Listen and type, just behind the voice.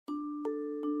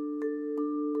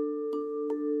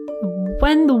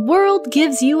When the world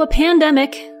gives you a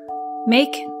pandemic,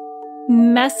 make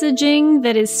messaging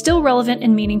that is still relevant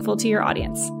and meaningful to your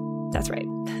audience. That's right.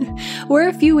 We're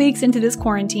a few weeks into this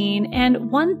quarantine,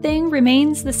 and one thing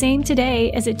remains the same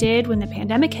today as it did when the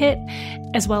pandemic hit,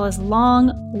 as well as long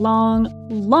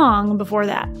before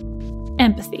that.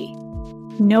 Empathy.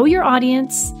 Know your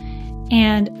audience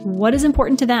and what is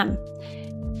important to them,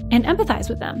 and empathize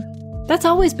with them. That's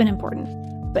always been important,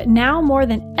 but now more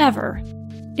than ever,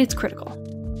 it's critical.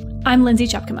 I'm Lindsay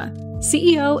Tjepkema,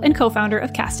 CEO and co-founder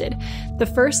of Casted, the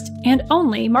first and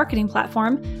only marketing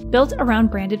platform built around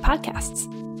branded podcasts.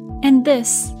 And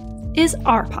this is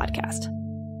our podcast.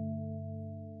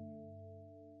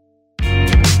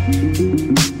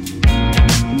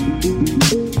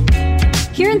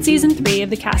 Here in Season 3 of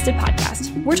the Casted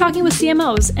podcast, we're talking with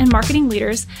CMOs and marketing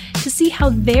leaders to see how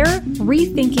they're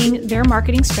rethinking their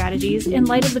marketing strategies in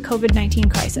light of the COVID-19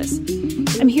 crisis.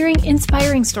 I'm hearing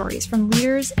inspiring stories from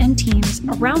leaders and teams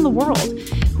around the world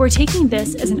who are taking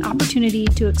this as an opportunity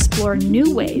to explore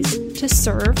new ways to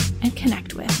serve and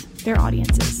connect with their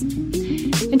audiences.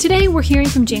 And today we're hearing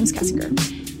from James Kessinger,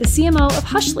 the CMO of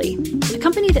Hushly, a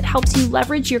company that helps you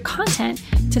leverage your content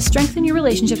to strengthen your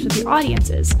relationships with your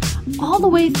audiences, all the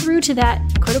way through to that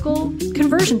critical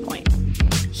conversion point.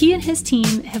 He and his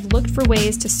team have looked for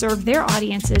ways to serve their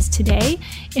audiences today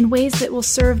in ways that will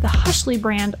serve the Hushly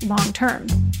brand long term.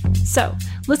 So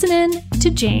listen in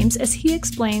to James as he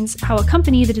explains how a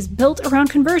company that is built around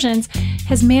conversions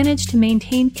has managed to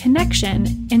maintain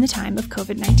connection in the time of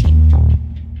COVID-19.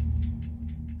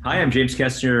 Hi, I'm James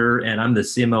Kessinger, and I'm the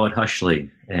CMO at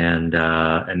Hushly. And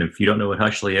if you don't know what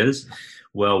Hushly is,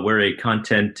 well, we're a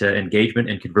content engagement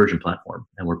and conversion platform,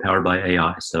 and we're powered by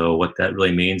AI. So what that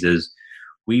really means is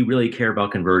we really care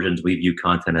about conversions. We view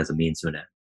content as a means to an end.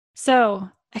 So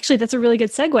actually, that's a really good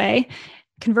segue.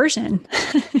 Conversion.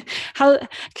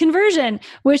 Conversion,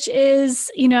 which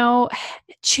is,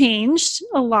 changed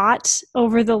a lot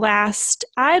over the last,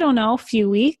 few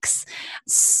weeks.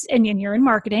 And you're in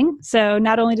marketing. So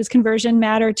not only does conversion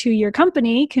matter to your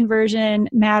company, conversion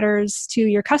matters to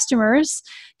your customers.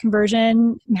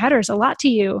 Conversion matters a lot to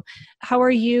you. How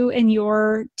are you and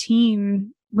your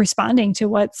team responding to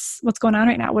what's going on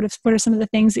right now? What are some of the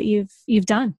things that you've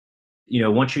done?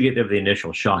 Once you get over the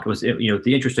initial shock, the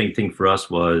interesting thing for us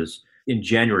was in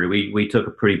January, we took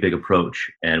a pretty big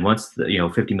approach. And once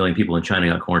 50 million people in China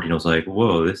got quarantined, I was like,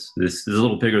 whoa, this is a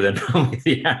little bigger than probably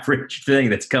the average thing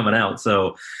that's coming out.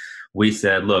 So we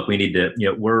said, look, we need to,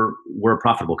 we're a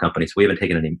profitable company, so we haven't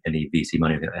taken any VC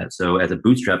money like that. So as a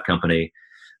bootstrap company,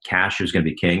 cash is going to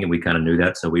be king, and we kind of knew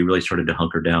that. So we really started to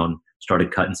hunker down,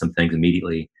 started cutting some things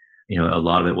immediately. A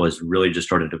lot of it was really just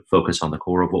starting to focus on the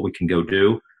core of what we can go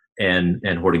do and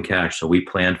hoarding cash. So we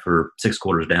planned for 6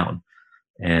 quarters down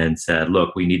and said,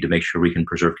 look, we need to make sure we can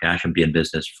preserve cash and be in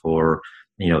business for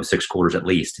 6 quarters at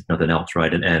least, if nothing else,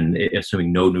 right? And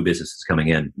assuming no new business is coming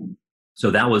in. So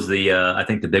that was I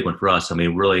think the big one for us.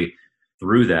 Really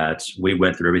through that, we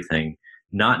went through everything,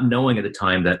 not knowing at the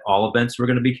time that all events were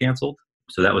going to be canceled.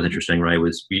 So that was interesting, right?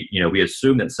 We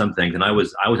assumed that some things, and I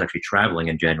was actually traveling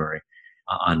in January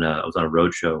I was on a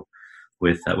road show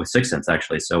with 6 Sense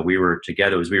actually. So we were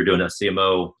together as we were doing a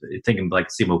CMO, thinking like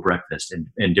CMO breakfast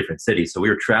in different cities. So we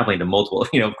were traveling to multiple,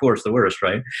 of course the worst,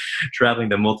 right?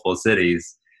 Traveling to multiple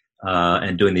cities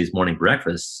and doing these morning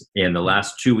breakfasts. And the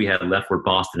last 2 we had left were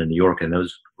Boston and New York, and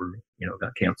those were,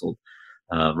 got canceled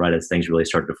right as things really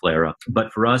started to flare up.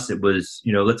 But for us, it was,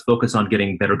 let's focus on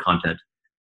getting better content.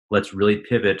 Let's really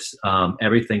pivot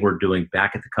everything we're doing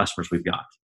back at the customers we've got.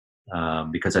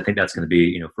 Because I think that's going to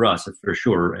be, for us, for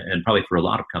sure, and probably for a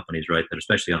lot of companies, right, that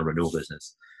especially on a renewal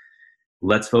business.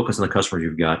 Let's focus on the customers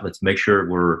you've got. Let's make sure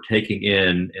we're taking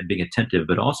in and being attentive,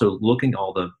 but also looking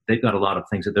they've got a lot of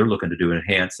things that they're looking to do and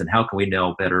enhance, and how can we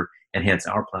now better enhance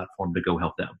our platform to go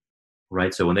help them,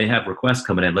 right? So when they have requests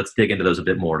coming in, let's dig into those a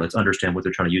bit more. Let's understand what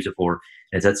they're trying to use it for.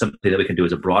 Is that something that we can do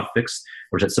as a broad fix,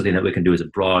 or is that something that we can do as a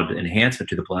broad enhancement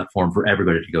to the platform for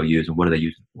everybody to go use, and what are they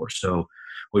using it for? So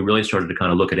we really started to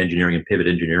kind of look at engineering and pivot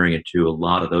engineering into a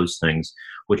lot of those things,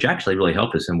 which actually really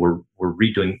helped us. And we're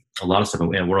redoing a lot of stuff,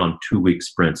 and we're on 2-week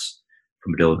sprints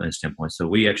from a development standpoint. So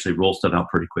we actually roll stuff out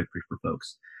pretty quickly for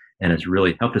folks. And it's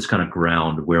really helped us kind of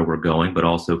ground where we're going, but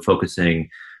also focusing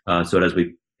so that as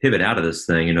we pivot out of this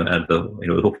thing, out of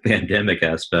the whole pandemic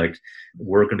aspect,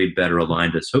 we're going to be better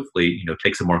aligned to hopefully,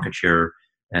 take some market share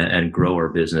and grow our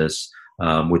business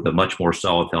with a much more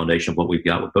solid foundation of what we've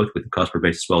got with the customer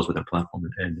base as well as with our platform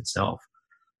in itself.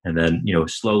 And then,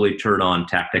 slowly turn on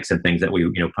tactics and things that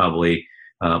we, probably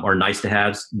are nice to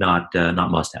haves, not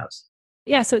must haves.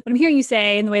 Yeah. So what I'm hearing you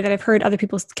say, and the way that I've heard other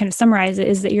people kind of summarize it,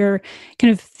 is that you're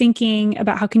kind of thinking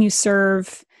about how can you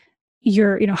serve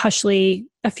your, Hushly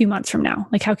a few months from now?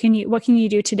 Like what can you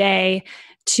do today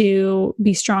to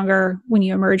be stronger when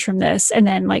you emerge from this? And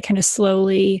then like kind of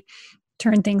slowly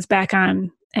turn things back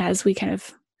on as we kind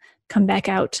of come back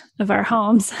out of our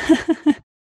homes.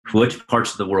 Which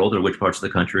parts of the world or which parts of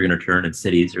the country are going to turn, and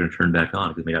cities are going to turn back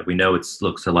on? Because we know it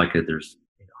looks so like there's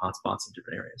hotspots in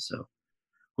different areas. So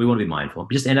we want to be mindful.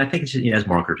 And I think it's just, as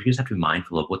marketers, you just have to be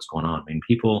mindful of what's going on. I mean,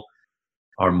 people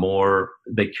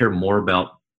they care more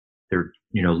about their,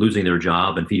 losing their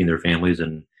job and feeding their families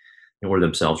or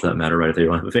themselves for that matter, right? If they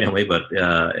don't have a family, but,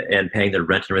 and paying their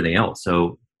rent and everything else.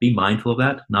 So be mindful of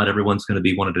that. Not everyone's going to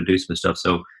be wanting to do some stuff.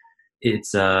 So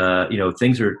it's,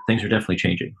 things are definitely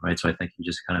changing, right? So I think you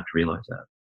just kind of have to realize that.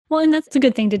 Well, and that's a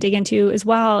good thing to dig into as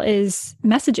well is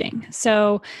messaging.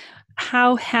 So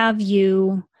how have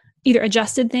you either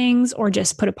adjusted things or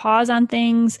just put a pause on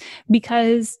things?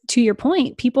 Because to your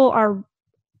point, people are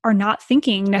not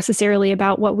thinking necessarily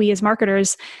about what we as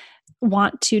marketers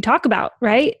want to talk about,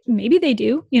 right? Maybe they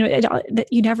do.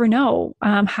 You never know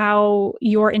how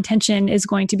your intention is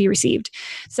going to be received.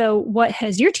 So what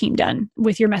has your team done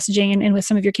with your messaging and with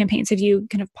some of your campaigns? Have you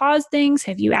kind of paused things?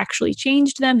 Have you actually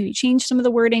changed them? Have you changed some of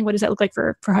the wording? What does that look like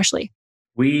for Hushly?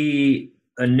 We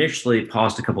initially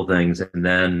paused a couple things, and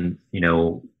then,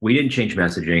 we didn't change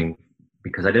messaging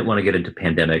because I didn't want to get into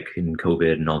pandemic and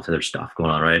COVID and all this other stuff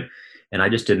going on, right? And I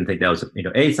just didn't think that was,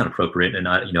 it's not appropriate. And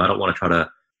I don't want to try to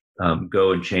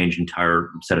go and change entire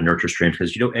set of nurture streams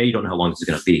because, you don't know how long this is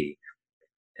going to be.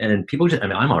 And people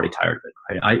I'm already tired of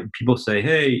it. Right? People say,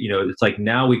 hey, it's like,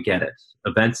 now we get it.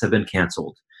 Events have been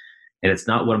canceled. And it's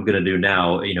not what I'm going to do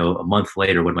now, a month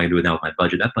later, what am I going to do now with my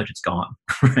budget? That budget's gone,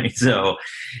 right? So,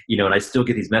 and I still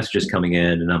get these messages coming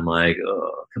in and I'm like,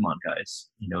 oh, come on, guys,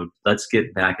 let's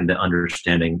get back into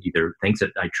understanding either things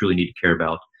that I truly need to care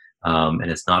about.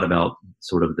 And it's not about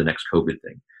sort of the next COVID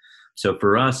thing. So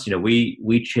for us, we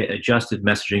adjusted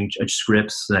messaging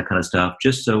scripts, that kind of stuff,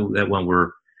 just so that when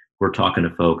we're talking to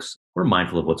folks, we're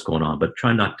mindful of what's going on, but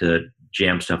try not to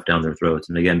jam stuff down their throats.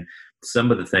 And again,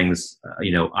 some of the things,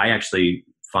 I actually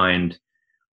find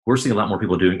we're seeing a lot more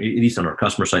people doing, at least on our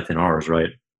customer site than ours,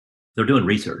 right? They're doing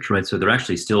research, right? So they're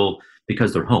actually still,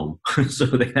 because they're home. So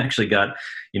they've actually got,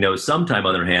 some time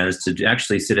on their hands to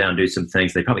actually sit down and do some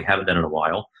things they probably haven't done in a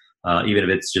while. Even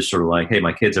if it's just sort of like, hey,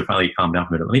 my kids are finally calmed down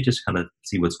for a minute. Let me just kind of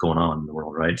see what's going on in the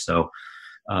world, right? So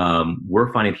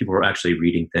we're finding people are actually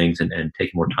reading things and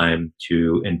taking more time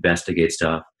to investigate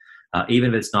stuff.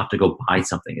 Even if it's not to go buy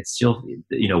something, it's still,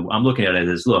 I'm looking at it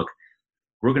as, look,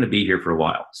 we're going to be here for a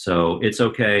while. So it's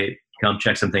okay. Come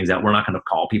check some things out. We're not going to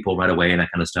call people right away and that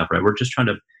kind of stuff, right? We're just trying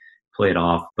to play it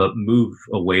off, but move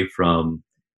away from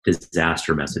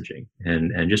disaster messaging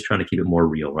and just trying to keep it more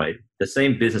real, right? The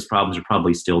same business problems are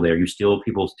probably still there.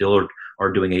 People still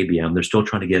are doing ABM. They're still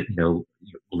trying to get,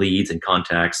 leads and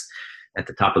contacts at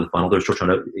the top of the funnel. They're still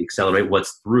trying to accelerate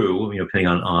what's through, depending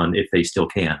on if they still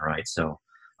can, right? So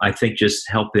I think just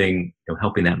helping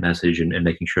that message and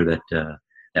making sure that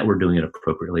that we're doing it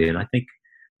appropriately. And I think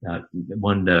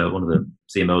one of the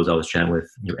CMOs I was chatting with,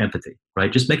 empathy,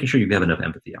 right? Just making sure you have enough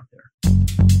empathy out there.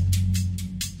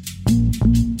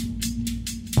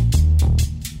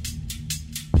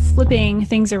 Flipping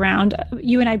things around,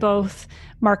 you and I both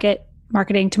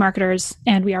marketing to marketers,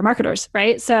 and we are marketers,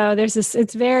 right? So there's this,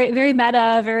 it's very, very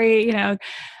meta, very,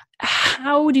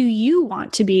 how do you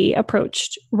want to be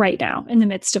approached right now in the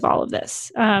midst of all of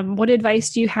this? What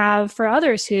advice do you have for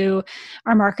others who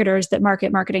are marketers that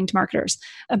marketing to marketers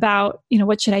about,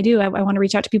 what should I do? I want to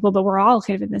reach out to people, but we're all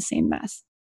kind of in the same mess.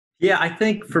 Yeah, I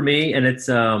think for me, and it's,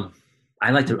 I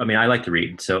like to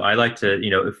read. So I like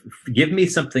to, give me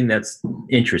something that's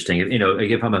interesting.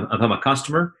 If I'm a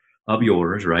customer of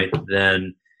yours, right,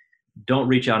 then don't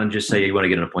reach out and just say you want to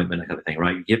get an appointment, that kind of thing,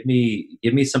 right? Give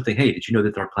me something. Hey, did you know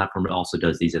that our platform also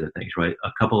does these other things, right?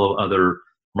 A couple of other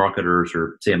marketers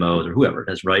or CMOs or whoever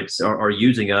it is, right, are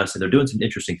using us and they're doing some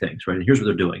interesting things, right? And here's what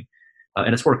they're doing,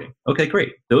 and it's working. Okay,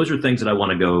 great. Those are things that I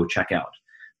want to go check out,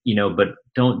 but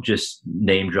don't just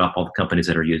name drop all the companies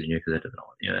that are using you, because that doesn't,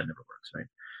 that never works, right?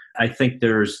 I think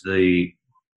there's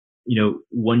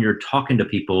when you're talking to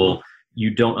people, you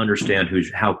don't understand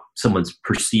how someone's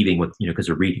perceiving what, because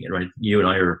they're reading it, right? You and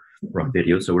I are on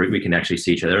video, so we can actually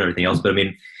see each other and everything else. But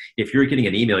if you're getting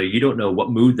an email, you don't know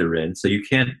what mood they're in. So you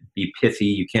can't be pithy.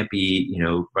 You can't be,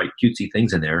 write cutesy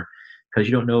things in there because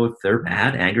you don't know if they're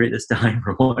mad, angry at this time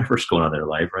or whatever's going on in their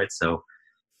life, right? So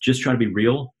just try to be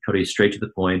real, try to be straight to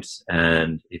the point.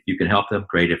 And if you can help them,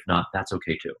 great. If not, that's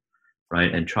okay too,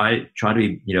 right? And try to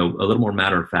be, a little more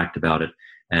matter of fact about it.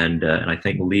 And I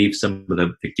think leave some of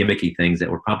the gimmicky things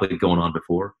that were probably going on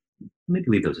before, maybe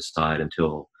leave those aside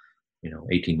until,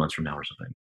 18 months from now or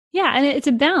something. Yeah. And it's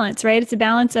a balance, right? It's a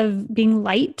balance of being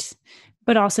light,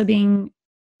 but also being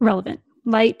relevant.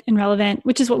 Light and relevant,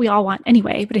 which is what we all want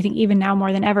anyway. But I think even now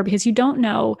more than ever, because you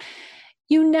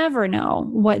never know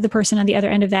what the person on the other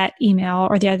end of that email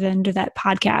or the other end of that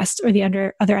podcast or the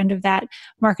other end of that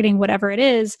marketing, whatever it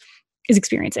is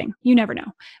experiencing. You never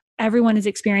know. Everyone is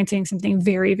experiencing something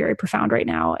very, very profound right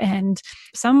now. And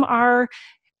some are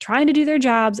trying to do their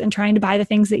jobs and trying to buy the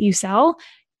things that you sell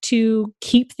to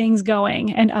keep things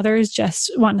going, and others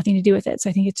just want nothing to do with it. So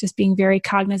I think it's just being very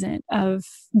cognizant of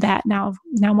that now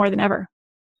more than ever.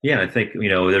 Yeah, I think,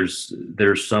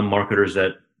 there's some marketers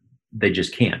that they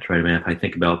just can't, right? I mean, if I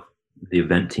think about the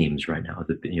event teams right now,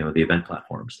 the event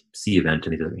platforms, event,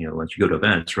 and once you go to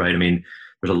events, right? I mean,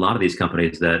 there's a lot of these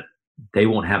companies that they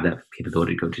won't have that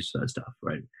capability to go to that stuff,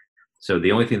 right? So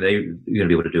the only thing they're going to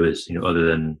be able to do is, other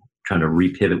than trying to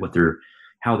repivot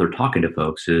how they're talking to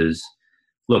folks, is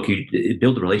look, you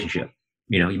build a relationship.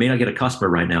 You may not get a customer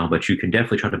right now, but you can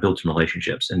definitely try to build some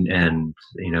relationships and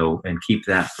keep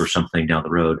that for something down the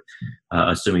road,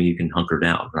 assuming you can hunker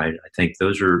down, right? I think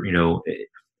those are,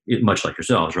 much like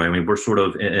yourselves, right? I mean, we're sort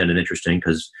of in an interesting,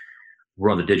 because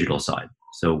we're on the digital side.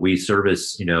 So we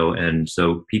service, and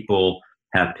so people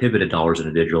have pivoted dollars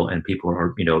into digital, and people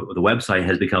are, the website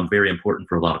has become very important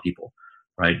for a lot of people,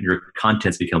 right? Your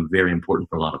content's become very important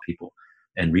for a lot of people.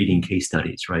 And reading case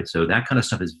studies, right? So that kind of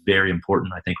stuff is very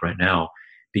important, I think, right now,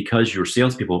 because your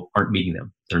salespeople aren't meeting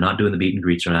them. They're not doing the meet and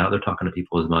greets. They're not out there talking to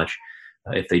people as much.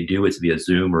 If they do, it's via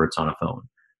Zoom or it's on a phone.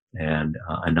 And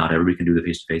not everybody can do the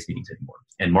face-to-face meetings anymore.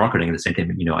 And marketing at the same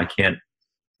time, I can't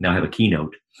now have a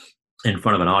keynote in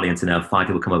front of an audience and have 5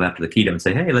 people come up after the keynote and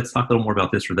say, hey, let's talk a little more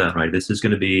about this or that, right? This is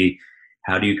going to be,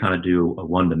 how do you kind of do a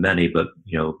one-to-many, but,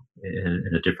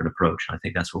 in a different approach. I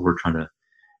think that's what we're trying to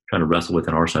wrestle with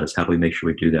on our side, is how do we make sure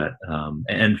we do that?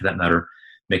 And for that matter,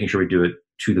 making sure we do it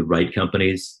to the right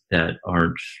companies that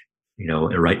aren't, in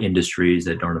the right industries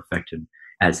that aren't affected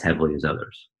as heavily as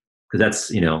others. Because that's,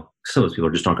 some of those people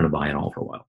just aren't going to buy it all for a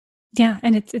while. Yeah.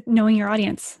 And it's knowing your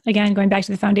audience. Again, going back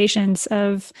to the foundations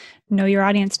of know your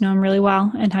audience, know them really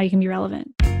well, and how you can be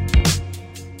relevant.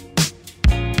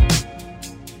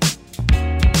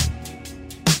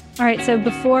 All right. So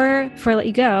before I let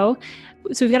you go,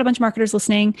 so we've got a bunch of marketers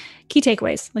listening. Key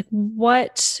takeaways, like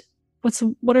what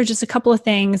are just a couple of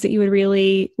things that you would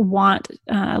really want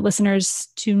listeners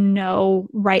to know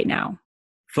right now?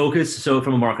 Focus. So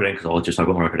from a marketing, because I'll just talk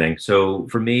about marketing. So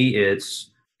for me, it's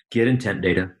get intent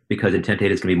data, because intent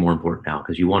data is going to be more important now,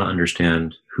 because you want to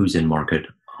understand who's in market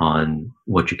on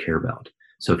what you care about.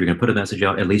 So if you're going to put a message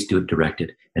out, at least do it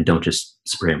directed and don't just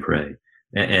spray and pray.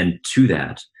 And to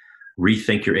that,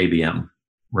 rethink your ABM.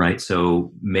 Right.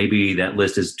 So maybe that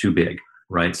list is too big,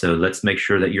 right? So let's make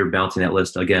sure that you're bouncing that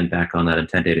list again back on that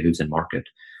intent data, who's in market.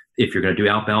 If you're going to do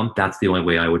outbound, that's the only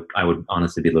way I would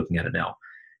honestly be looking at it now.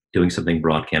 Doing something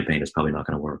broad campaign is probably not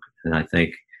going to work. And I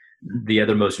think the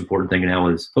other most important thing now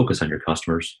is focus on your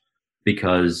customers,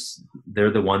 because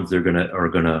they're the ones that are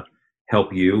going to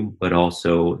help you, but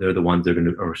also they're the ones that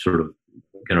are sort of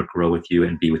going to grow with you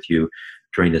and be with you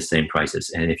during this same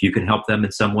crisis. And if you can help them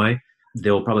in some way,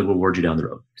 they'll probably reward you down the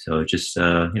road. So just,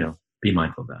 be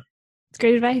mindful of that. It's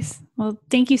great advice. Well,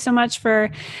 thank you so much for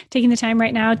taking the time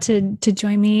right now to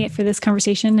join me for this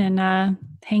conversation, and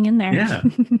hang in there. Yeah,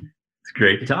 it's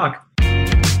great to talk.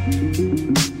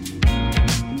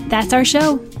 That's our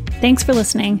show. Thanks for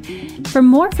listening. For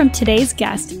more from today's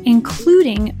guest,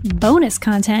 including bonus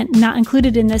content not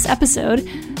included in this episode,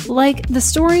 like the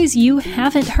stories you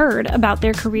haven't heard about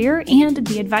their career and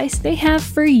the advice they have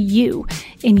for you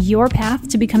in your path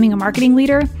to becoming a marketing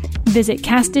leader, visit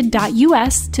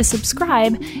casted.us to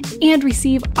subscribe and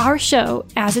receive our show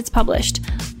as it's published,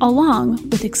 along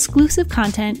with exclusive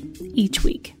content each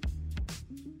week.